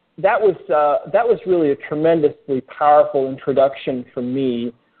that was really a tremendously powerful introduction for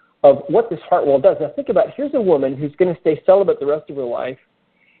me of what this heart wall does. Now think about it. Here's a woman who's going to stay celibate the rest of her life,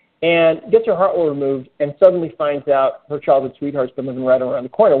 and gets her heart wall removed, and suddenly finds out her childhood sweetheart's been living right around the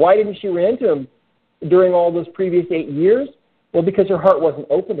corner. Why didn't she run into him during all those previous 8 years? Well, because her heart wasn't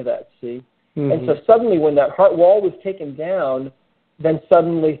open to that, see? And so suddenly when that heart wall was taken down, then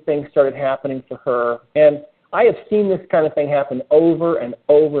suddenly things started happening for her. And I have seen this kind of thing happen over and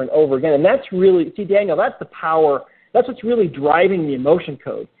over and over again. And that's really, see, Daniel, that's the power, that's what's really driving the Emotion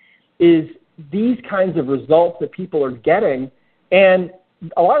Code, is these kinds of results that people are getting. And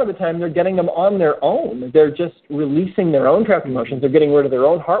a lot of the time they're getting them on their own. They're just releasing their own trapped emotions. They're getting rid of their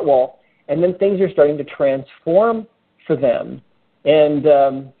own heart wall. And then things are starting to transform for them. And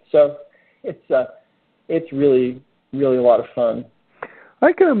so it's really, really a lot of fun.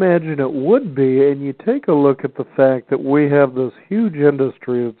 I can imagine it would be, and you take a look at the fact that we have this huge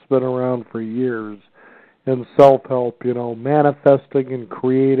industry that's been around for years in self-help, you know, manifesting and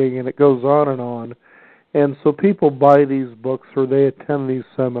creating, and it goes on. And so people buy these books, or they attend these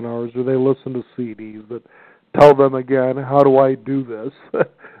seminars, or they listen to CDs that tell them again, how do I do this?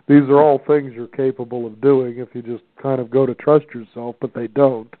 These are all things you're capable of doing if you just kind of go to trust yourself, but they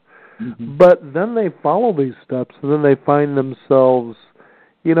don't. Mm-hmm. But then they follow these steps, and then they find themselves,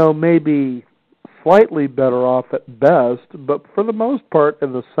 maybe slightly better off at best, but for the most part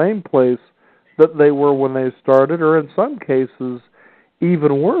in the same place that they were when they started, or in some cases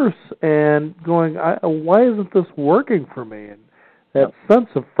even worse, and going, why isn't this working for me? And that sense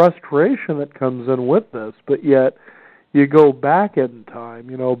of frustration that comes in with this, but yet you go back in time,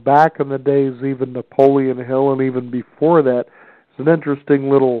 back in the days, even Napoleon Hill, and even before that, it's an interesting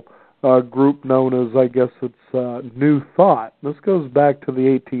little group known as, I guess it's New Thought. This goes back to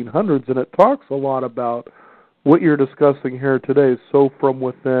the 1800s, and it talks a lot about what you're discussing here today, so from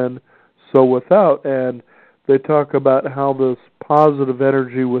within, so without, and they talk about how this positive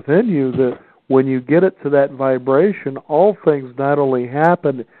energy within you, that when you get it to that vibration, all things not only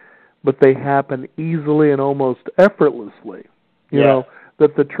happen, but they happen easily and almost effortlessly. You know,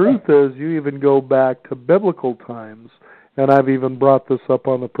 that the truth is, you even go back to biblical times, and I've even brought this up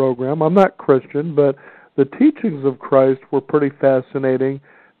on the program. I'm not Christian, but the teachings of Christ were pretty fascinating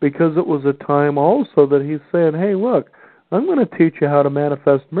because it was a time also that he's saying, hey, look, I'm going to teach you how to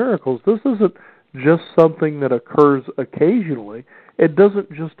manifest miracles. This isn't just something that occurs occasionally. It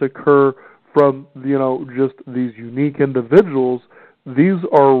doesn't just occur from, just these unique individuals. These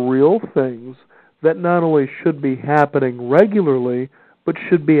are real things that not only should be happening regularly, but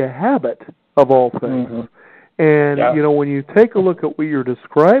should be a habit of all things. Mm-hmm. And, when you take a look at what you're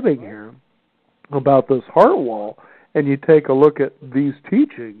describing here about this heart wall, and you take a look at these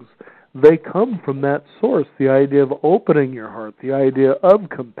teachings, they come from that source, the idea of opening your heart, the idea of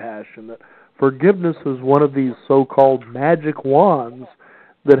compassion, that forgiveness is one of these so-called magic wands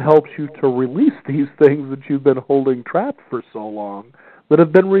that helps you to release these things that you've been holding trapped for so long, that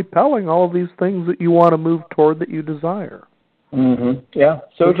have been repelling all of these things that you want to move toward that you desire. Mm-hmm. Yeah,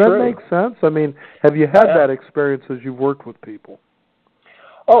 so Does that make sense? I mean, have you had that experience as you've worked with people?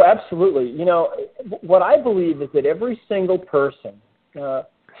 Oh, absolutely. What I believe is that every single person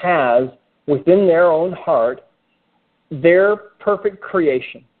has within their own heart their perfect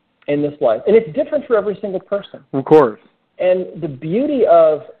creation in this life, and it's different for every single person. Of course. And the beauty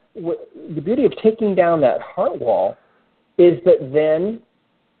of taking down that heart wall is that then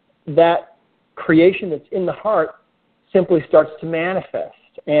that creation that's in the heart simply starts to manifest,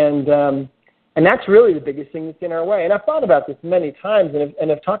 and that's really the biggest thing that's in our way. And I've thought about this many times,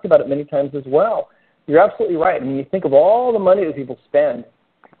 and I've talked about it many times as well. You're absolutely right. I mean, you think of all the money that people spend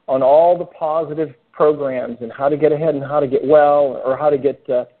on all the positive programs and how to get ahead and how to get well, or how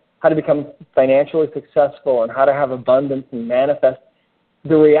to become financially successful and how to have abundance and manifest.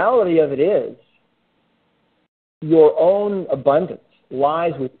 The reality of it is your own abundance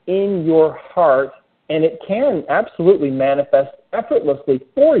lies within your heart, and it can absolutely manifest effortlessly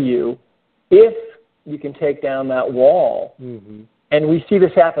for you if you can take down that wall. Mm-hmm. And we see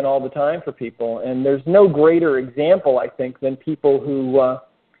this happen all the time for people, and there's no greater example, I think, than people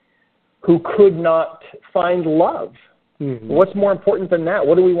who could not find love. Mm-hmm. What's more important than that?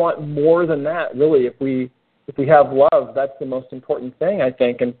 What do we want more than that, really? If we have love, that's the most important thing, I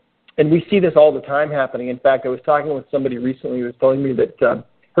think. And we see this all the time happening. In fact, I was talking with somebody recently who was telling me that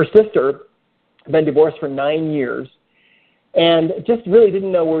her sister had been divorced for 9 years and just really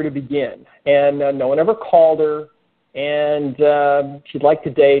didn't know where to begin. And no one ever called her, and she'd like to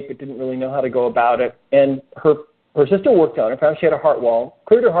date but didn't really know how to go about it. And her sister worked on her, found she had a heart wall,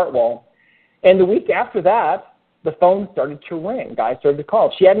 cleared her heart wall. And the week after that, the phone started to ring. Guys started to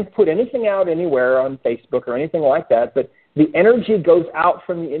call. She hadn't put anything out anywhere on Facebook or anything like that, but the energy goes out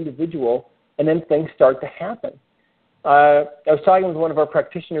from the individual, and then things start to happen. I was talking with one of our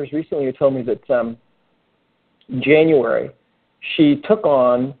practitioners recently who told me that in January she took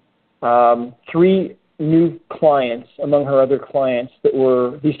on 3 new clients among her other clients that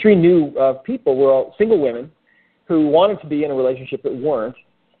were, these 3 new people were all single women who wanted to be in a relationship that weren't.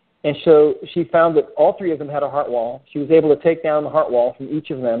 And so she found that all 3 of them had a heart wall. She was able to take down the heart wall from each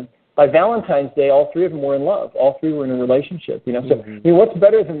of them. By Valentine's Day, all 3 of them were in love. All 3 were in a relationship. So I mean, what's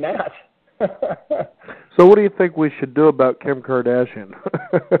better than that? So what do you think we should do about Kim Kardashian?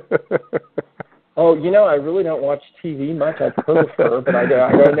 Oh, I really don't watch TV much. I've heard of her, but I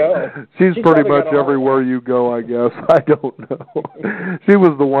don't know. She's pretty much everywhere you go, I guess. I don't know. She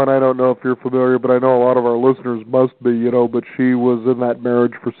was the one, I don't know if you're familiar, but I know a lot of our listeners must be, but she was in that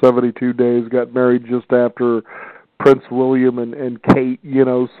marriage for 72 days, got married just after Prince William and Kate,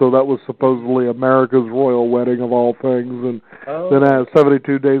 so that was supposedly America's royal wedding of all things, and then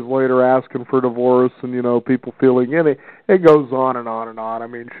 72 days later asking for divorce, and people feeling it goes on and on and on. I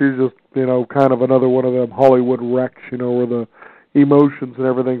mean, she's just kind of another one of them Hollywood wrecks, where the emotions and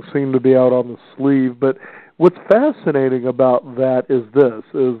everything seem to be out on the sleeve. But what's fascinating about that is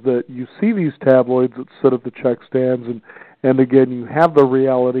that you see these tabloids that sit at the check stands, and again, you have the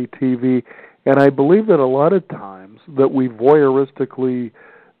reality TV. And I believe that a lot of times that we voyeuristically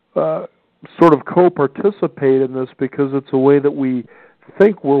sort of co-participate in this because it's a way that we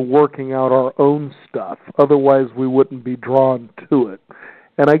think we're working out our own stuff. Otherwise, we wouldn't be drawn to it.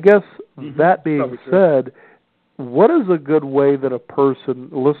 And I guess that being said, what is a good way that a person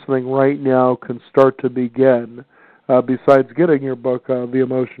listening right now can start to begin, besides getting your book, The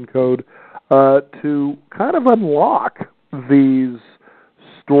Emotion Code, to kind of unlock these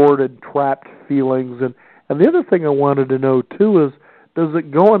stored and trapped feelings? And the other thing I wanted to know, too, is does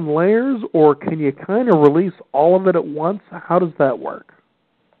it go in layers, or can you kind of release all of it at once? How does that work?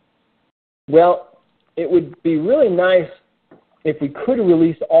 Well, it would be really nice if we could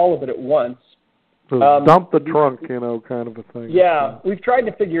release all of it at once. So dump the trunk, kind of a thing. Yeah, we've tried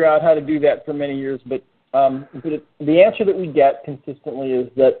to figure out how to do that for many years, but the answer that we get consistently is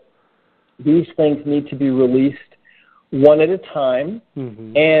that these things need to be released one at a time,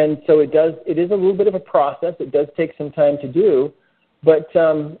 and so it is a little bit of a process. It does take some time to do, but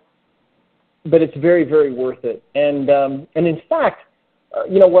it's very, very worth it. And in fact,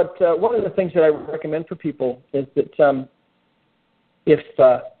 one of the things that I recommend for people is that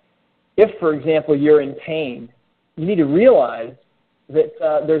if, for example, you're in pain, you need to realize that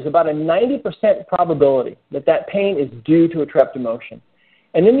there's about a 90% probability that pain is due to a trapped emotion.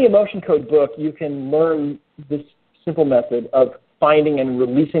 And in the Emotion Code book, you can learn this simple method of finding and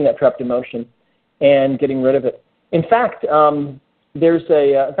releasing that trapped emotion and getting rid of it. In fact, I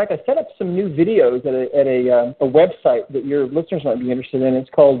set up some new videos at a website that your listeners might be interested in. It's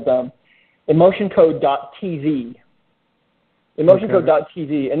called emotioncode.tv.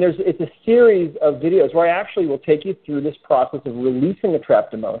 Emotioncode.tv, and it's a series of videos where I actually will take you through this process of releasing a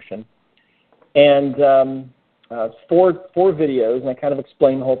trapped emotion, and four videos, and I kind of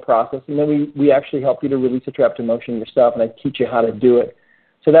explain the whole process, and then we actually help you to release a trapped emotion yourself, and I teach you how to do it.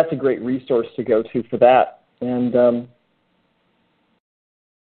 So that's a great resource to go to for that. And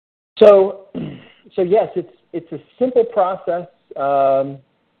so yes, it's a simple process, and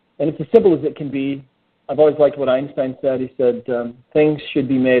it's as simple as it can be. I've always liked what Einstein said. He said, things should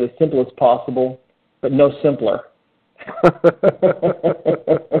be made as simple as possible, but no simpler.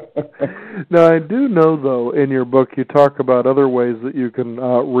 Now, I do know, though, in your book you talk about other ways that you can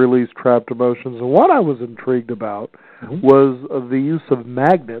release trapped emotions. And what I was intrigued about was the use of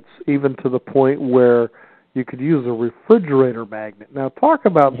magnets, even to the point where you could use a refrigerator magnet. Now, talk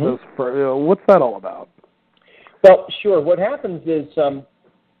about this. What's that all about? Well, sure. What happens is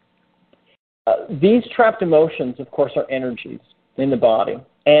these trapped emotions, of course, are energies in the body.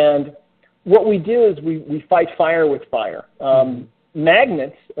 And what we do is we fight fire with fire.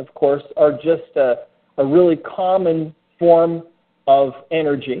 Magnets, of course, are just a really common form of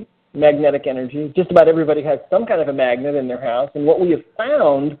energy, magnetic energy. Just about everybody has some kind of a magnet in their house. And what we have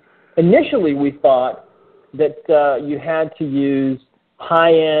found, initially we thought that you had to use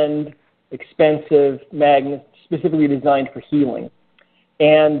high-end, expensive magnets specifically designed for healing.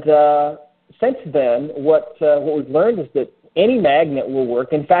 And since then, what we've learned is that any magnet will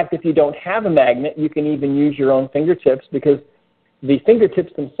work. In fact, if you don't have a magnet, you can even use your own fingertips, because the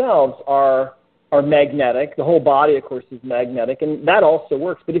fingertips themselves are magnetic. The whole body, of course, is magnetic, and that also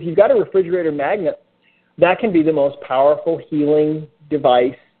works. But if you've got a refrigerator magnet, that can be the most powerful healing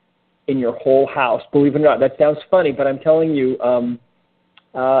device in your whole house. Believe it or not, that sounds funny, but I'm telling you,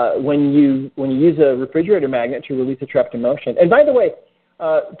 when you use a refrigerator magnet to release a trapped emotion. And by the way,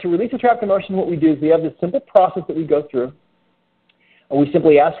 to release a trapped emotion, what we do is we have this simple process that we go through. We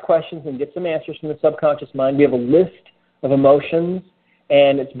simply ask questions and get some answers from the subconscious mind. We have a list of emotions,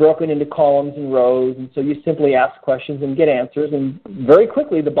 and it's broken into columns and rows. And so you simply ask questions and get answers, and very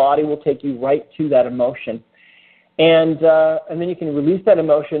quickly the body will take you right to that emotion. And then you can release that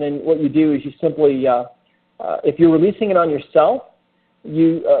emotion, and what you do is you simply, if you're releasing it on yourself,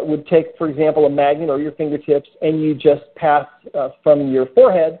 you would take, for example, a magnet or your fingertips, and you just pass from your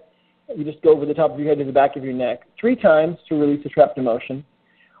forehead, you just go over the top of your head to the back of your neck 3 times to release a trapped emotion.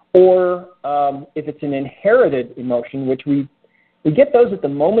 Or if it's an inherited emotion, which we get those at the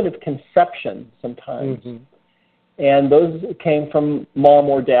moment of conception sometimes. And those came from mom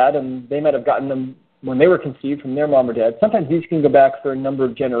or dad, and they might have gotten them when they were conceived from their mom or dad. Sometimes these can go back for a number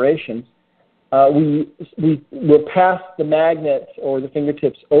of generations. we're past the magnet or the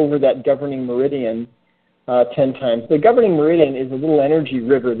fingertips over that governing meridian 10 times. The governing meridian is a little energy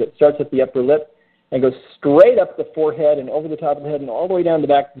river that starts at the upper lip and goes straight up the forehead and over the top of the head and all the way down the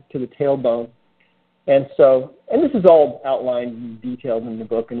back to the tailbone. And this is all outlined and detailed in the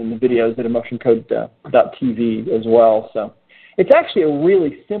book and in the videos at emotioncode.tv as well. So it's actually a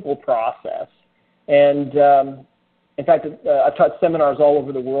really simple process. And in fact, I've taught seminars all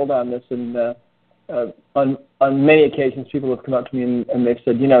over the world on this, and on many occasions, people have come up to me and they've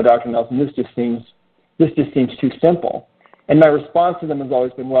said, Dr. Nelson, this just seems too simple. And my response to them has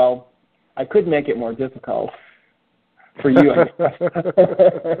always been, well, I could make it more difficult for you.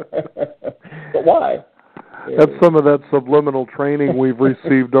 But why? That's some of that subliminal training we've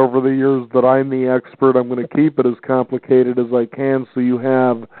received over the years that I'm the expert. I'm going to keep it as complicated as I can so you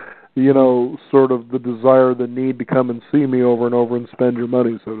have, sort of the desire, the need to come and see me over and over and spend your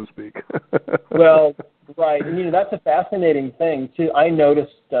money, so to speak. Well, right. And, that's a fascinating thing, too. I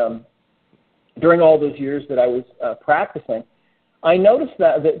noticed during all those years that I was practicing, I noticed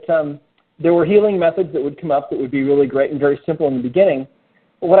that there were healing methods that would come up that would be really great and very simple in the beginning.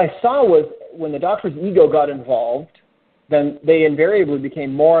 But what I saw was when the doctor's ego got involved, then they invariably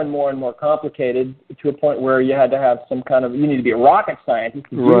became more and more and more complicated to a point where you had to have you need to be a rocket scientist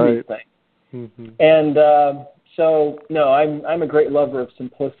to do these things. Mm-hmm. And so, no, I'm a great lover of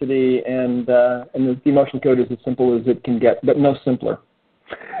simplicity, and the emotion code is as simple as it can get, but no simpler.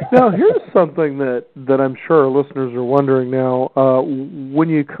 Now, here's something that I'm sure our listeners are wondering now. When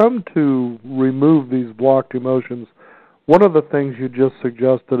you come to remove these blocked emotions, one of the things you just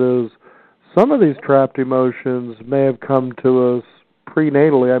suggested is some of these trapped emotions may have come to us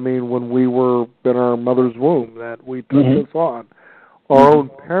prenatally. I mean, when we were in our mother's womb, that we took this on. Our own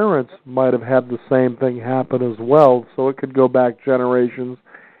parents might have had the same thing happen as well, so it could go back generations.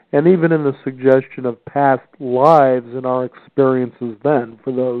 And even in the suggestion of past lives and our experiences then,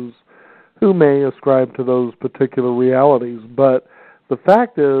 for those who may ascribe to those particular realities. But the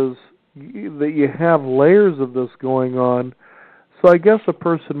fact is that you have layers of this going on. So I guess a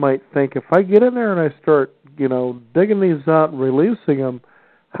person might think, if I get in there and I start, digging these out and releasing them,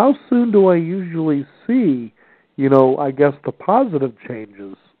 how soon do I usually see, I guess the positive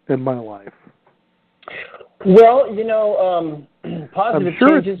changes in my life? Well, positive I'm sure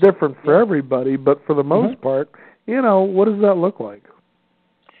changes. It's different for everybody, but for the most part, what does that look like?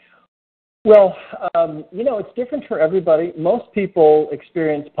 Well, it's different for everybody. Most people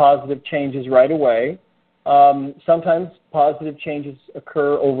experience positive changes right away. Sometimes positive changes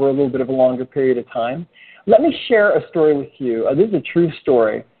occur over a little bit of a longer period of time. Let me share a story with you. This is a true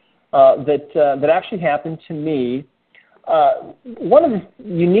story that actually happened to me. One of the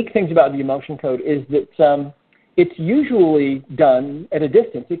unique things about the emotion code is that it's usually done at a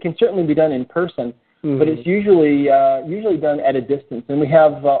distance. It can certainly be done in person, but it's usually done at a distance. And we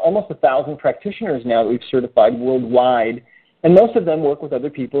have almost 1,000 practitioners now that we've certified worldwide, and most of them work with other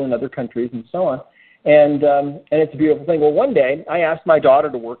people in other countries and so on. And it's a beautiful thing. Well, one day I asked my daughter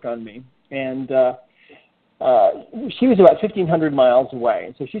to work on me, and she was about 1,500 miles away.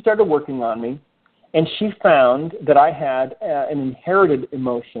 And so she started working on me, and she found that I had an inherited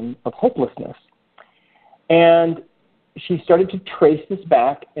emotion of hopelessness. And she started to trace this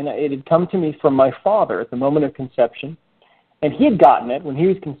back, and it had come to me from my father at the moment of conception. And he had gotten it when he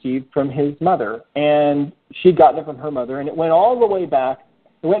was conceived from his mother, and she had gotten it from her mother, and it went all the way back.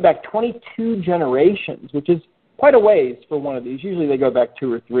 It went back 22 generations, which is quite a ways for one of these. Usually they go back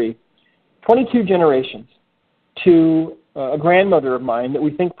 2 or 3. 22 generations to a grandmother of mine that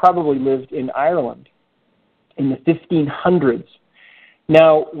we think probably lived in Ireland in the 1500s.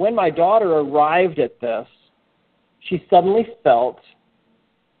 Now, when my daughter arrived at this, she suddenly felt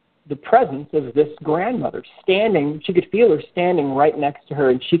the presence of this grandmother standing. She could feel her standing right next to her,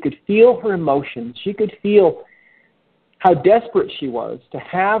 and she could feel her emotions. She could feel how desperate she was to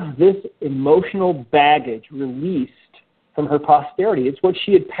have this emotional baggage released from her posterity. It's what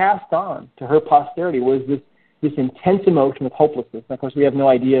she had passed on to her posterity, was this intense emotion of hopelessness. And of course, we have no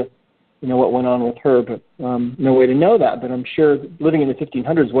idea, what went on with her, but no way to know that. But I'm sure living in the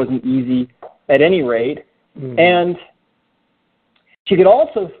 1500s wasn't easy at any rate. And she could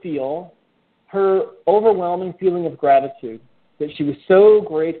also feel her overwhelming feeling of gratitude, that she was so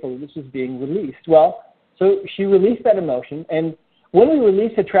grateful that this was being released. Well, so she released that emotion, and when we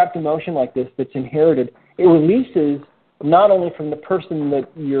release a trapped emotion like this that's inherited, it releases not only from the person that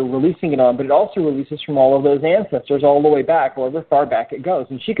you're releasing it on, but it also releases from all of those ancestors all the way back, however far back it goes.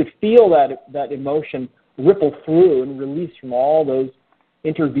 And she could feel that emotion ripple through and release from all those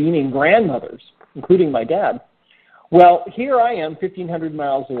intervening grandmothers, including my dad. Well, here I am, 1,500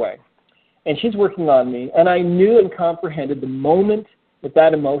 miles away. and she's working on me, and I knew and comprehended the moment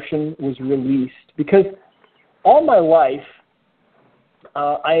that emotion was released, because all my life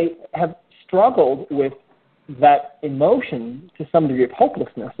I have struggled with that emotion to some degree of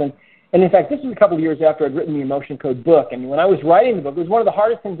hopelessness. And in fact, this was a couple of years after I'd written the Emotion Code book. And when I was writing the book, it was one of the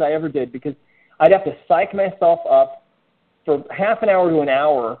hardest things I ever did, because I'd have to psych myself up for half an hour to an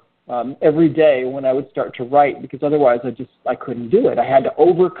hour every day when I would start to write, because otherwise I couldn't do it. I had to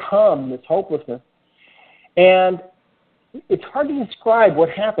overcome this hopelessness. And it's hard to describe what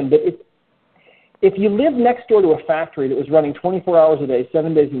happened, but if you lived next door to a factory that was running 24 hours a day,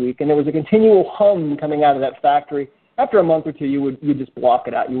 7 days a week, and there was a continual hum coming out of that factory, after a month or two, you'd just block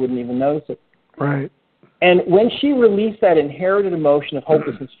it out. You wouldn't even notice it. Right. And when she released that inherited emotion of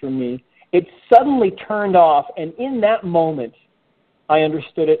hopelessness from me, it suddenly turned off, and in that moment, I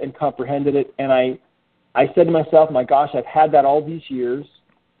understood it and comprehended it, and I said to myself, my gosh, I've had that all these years.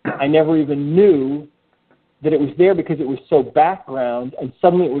 I never even knew that it was there because it was so background, and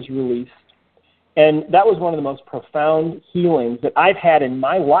suddenly it was released. And that was one of the most profound healings that I've had in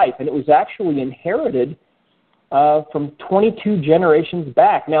my life, and it was actually inherited from 22 generations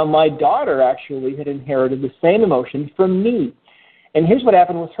back. Now, my daughter actually had inherited the same emotion from me. And here's what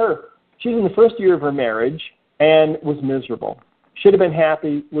happened with her. She was in the first year of her marriage and was miserable. Should have been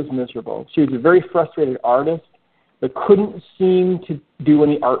happy, was miserable. She was a very frustrated artist, but couldn't seem to do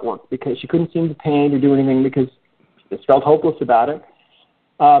any artwork because she couldn't seem to paint or do anything because she just felt hopeless about it.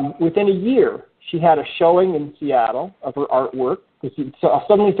 Within a year, she had a showing in Seattle of her artwork. It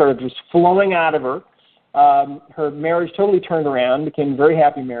suddenly started just flowing out of her. Her marriage totally turned around, became a very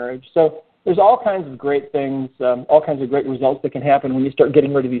happy marriage. So there's all kinds of great things, all kinds of great results that can happen when you start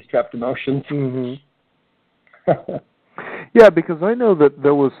getting rid of these trapped emotions. Mm-hmm. Yeah, because I know that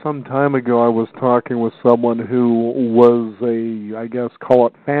there was some time ago I was talking with someone who was I guess, call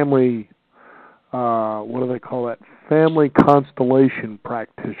it family, what do they call that? Family constellation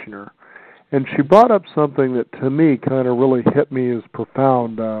practitioner. And she brought up something that to me kind of really hit me as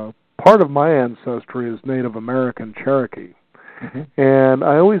profound. Part of my ancestry is Native American Cherokee. Mm-hmm. And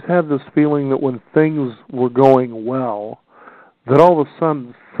I always had this feeling that when things were going well, that all of a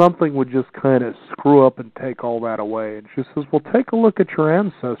sudden something would just kind of screw up and take all that away. And she says, well, take a look at your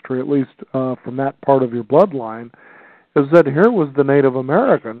ancestry, at least from that part of your bloodline, is that here was the Native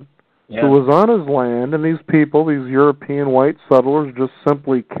American who was on his land, and these people, these European white settlers, just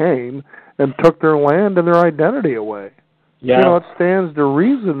simply came and took their land and their identity away. Yeah. You know, it stands to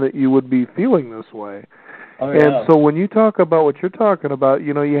reason that you would be feeling this way. Oh, yeah. And so when you talk about what you're talking about,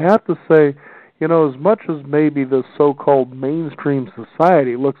 you know, you have to say, you know, as much as maybe the so-called mainstream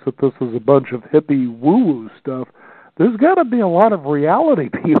society looks at this as a bunch of hippie woo-woo stuff, there's got to be a lot of reality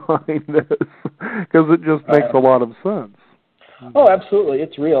behind this because it just makes a lot of sense. Oh, absolutely.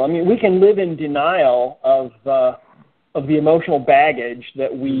 It's real. I mean, we can live in denial of the emotional baggage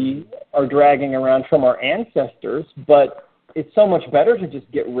that we are dragging around from our ancestors, but it's so much better to just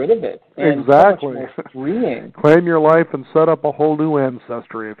get rid of it. And exactly. So much more freeing. Claim your life and set up a whole new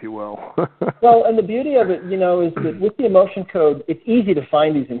ancestry, if you will. Well, and the beauty of it, you know, is that with the emotion code, it's easy to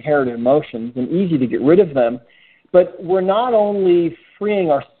find these inherited emotions and easy to get rid of them. But we're not only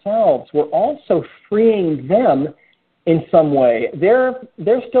freeing ourselves, we're also freeing them in some way. They're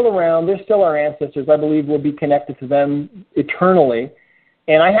still around. They're still our ancestors. I believe we'll be connected to them eternally.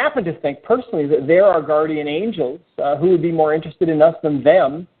 And I happen to think personally that they're our guardian angels who would be more interested in us than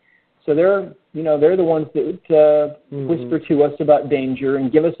them. So they're the ones that whisper to us about danger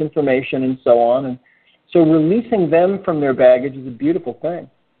and give us information and so on. And so releasing them from their baggage is a beautiful thing.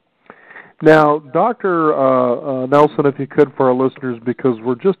 Now, Dr. Nelson, if you could, for our listeners, because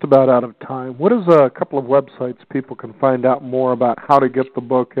we're just about out of time, what is a couple of websites people can find out more about how to get the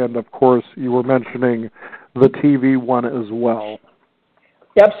book? And, of course, you were mentioning the TV one as well.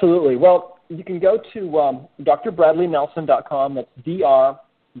 Absolutely. Well, you can go to drbradleynelson.com. That's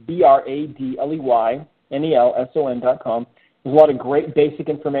drbradleynelson.com. There's a lot of great basic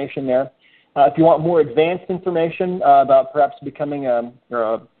information there. If you want more advanced information about perhaps becoming a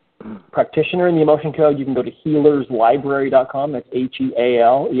practitioner in the emotion code, you can go to healerslibrary.com. That's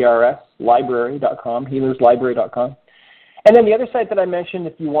HEALERS library.com, healerslibrary.com. And then the other site that I mentioned,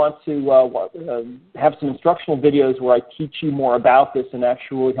 if you want to have some instructional videos where I teach you more about this and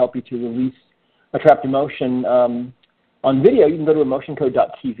actually help you to release a trapped emotion on video, you can go to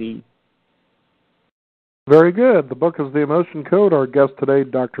emotioncode.tv. Very good. The book is The Emotion Code. Our guest today,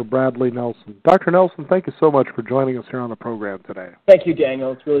 Dr. Bradley Nelson. Dr. Nelson, thank you so much for joining us here on the program today. Thank you,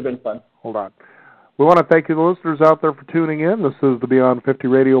 Daniel. It's really been fun. Hold on. We want to thank you, the listeners out there, for tuning in. This is the Beyond 50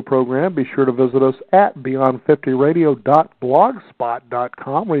 Radio program. Be sure to visit us at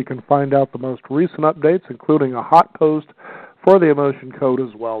beyond50radio.blogspot.com, where you can find out the most recent updates, including a hot post for the emotion code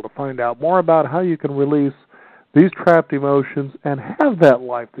as well, to find out more about how you can release these trapped emotions and have that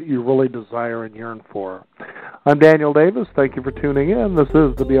life that you really desire and yearn for. I'm Daniel Davis. Thank you for tuning in. This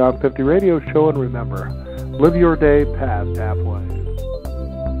is the Beyond 50 Radio show, and remember, live your day past halfway.